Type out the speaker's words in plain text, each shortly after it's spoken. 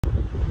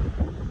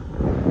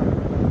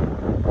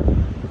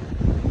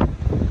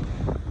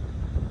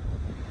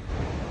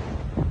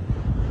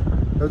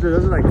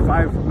Those are like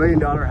 $5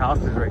 million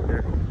houses right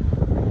there.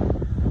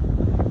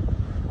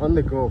 On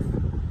the Gulf.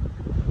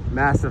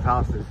 Massive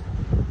houses.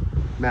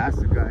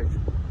 Massive, guys.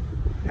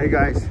 Hey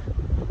guys,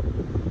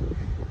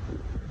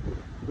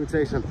 let me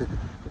tell you something.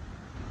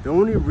 The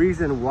only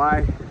reason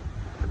why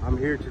I'm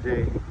here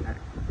today at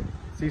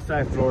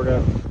Seaside,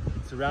 Florida,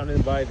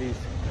 surrounded by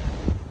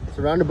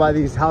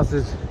these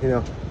houses, you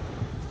know,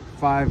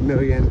 5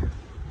 million,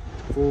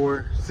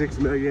 4, 6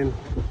 million,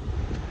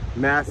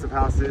 massive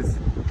houses,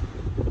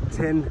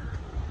 10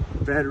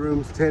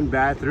 bedrooms, 10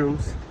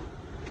 bathrooms,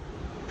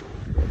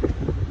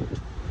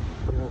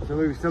 you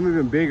know, some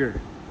even bigger,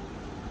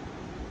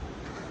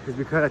 is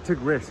because I took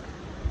risk.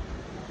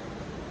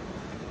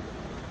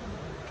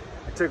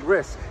 I took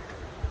risk.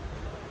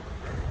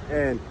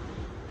 And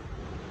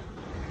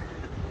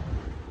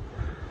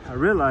I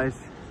realized,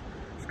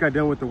 just got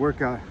done with the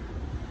workout,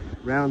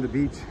 ran on the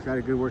beach, got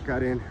a good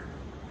workout in,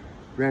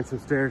 ran some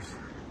stairs.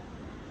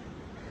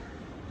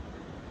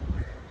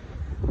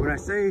 When I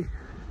say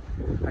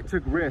I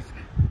took risk,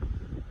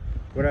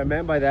 what I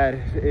meant by that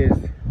is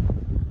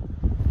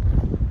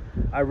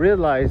I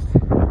realized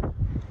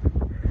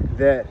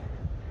that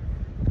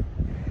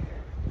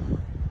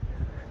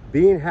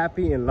being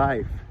happy in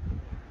life,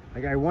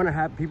 like I want to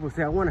have, people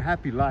say I want a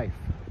happy life.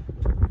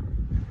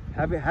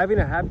 Having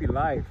a happy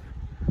life,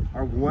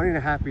 or wanting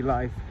a happy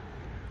life,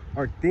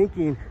 or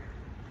thinking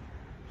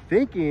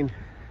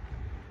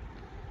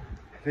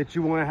that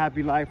you want a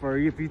happy life, or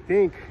if you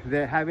think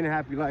that having a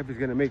happy life is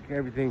going to make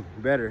everything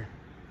better,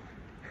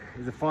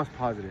 is a false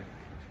positive.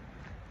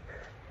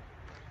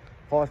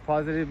 False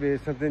positive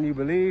is something you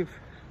believe.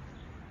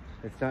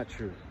 It's not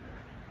true.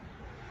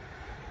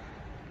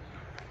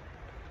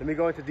 Let me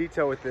go into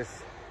detail with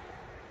this.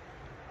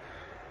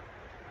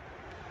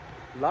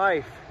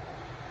 Life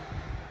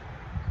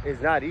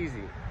is not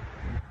easy.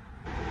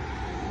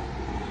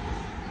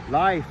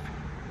 Life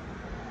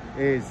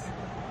is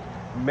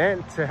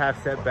meant to have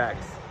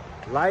setbacks.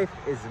 Life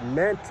is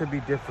meant to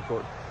be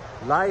difficult.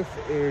 Life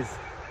is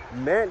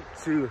meant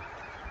to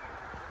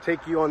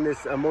take you on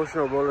this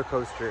emotional roller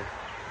coaster.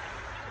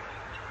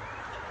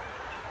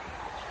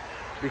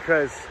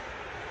 Because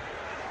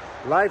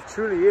life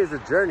truly is a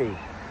journey.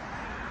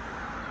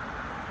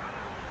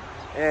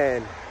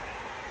 And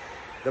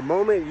the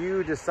moment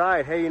you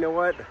decide, hey, you know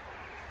what?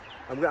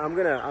 I'm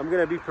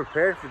gonna be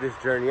prepared for this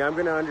journey. I'm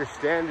gonna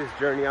understand this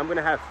journey. I'm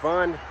gonna have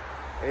fun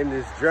in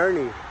this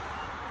journey.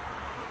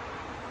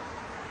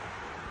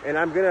 And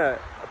I'm gonna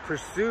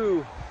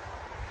pursue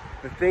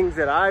the things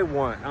that I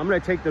want. I'm gonna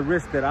take the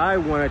risk that I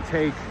wanna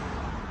take,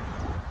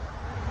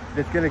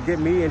 that's gonna get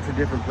me into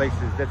different places,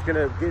 that's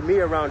gonna get me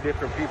around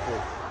different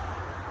people.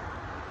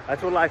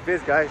 That's what life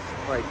is, guys.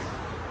 Like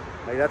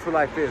that's what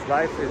life is.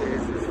 Life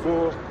is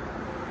full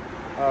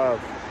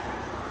of,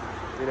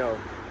 you know,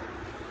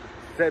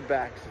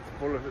 setbacks. It's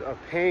full of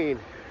pain.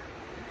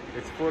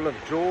 It's full of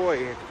joy.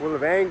 It's full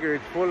of anger.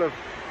 It's full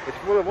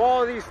of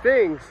all these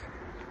things.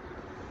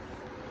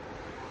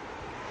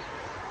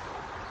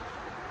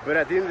 But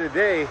at the end of the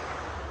day,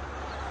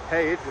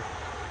 hey,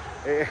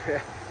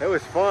 it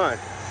was fun.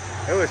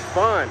 It was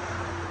fun.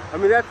 I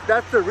mean,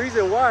 that's the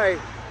reason why,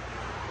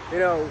 you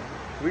know,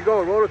 we go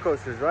on roller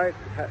coasters, right?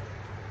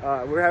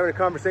 We were having a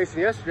conversation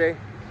yesterday,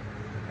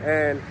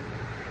 and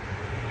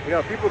you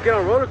know, people get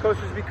on roller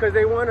coasters because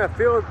they want to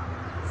feel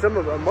some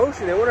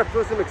emotion. They want to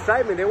feel some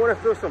excitement. They want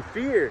to feel some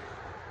fear.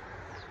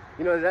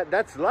 You know,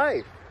 that's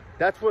life.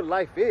 That's what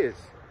life is.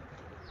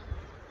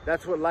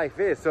 That's what life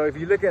is. So if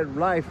you look at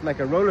life like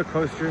a roller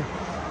coaster,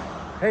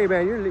 hey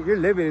man, you're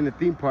living in a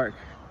theme park.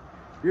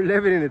 You're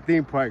living in a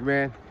theme park,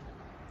 man.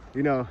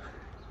 You know,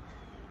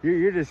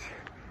 you're just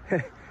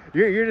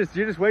you're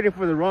just waiting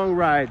for the wrong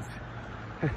rides.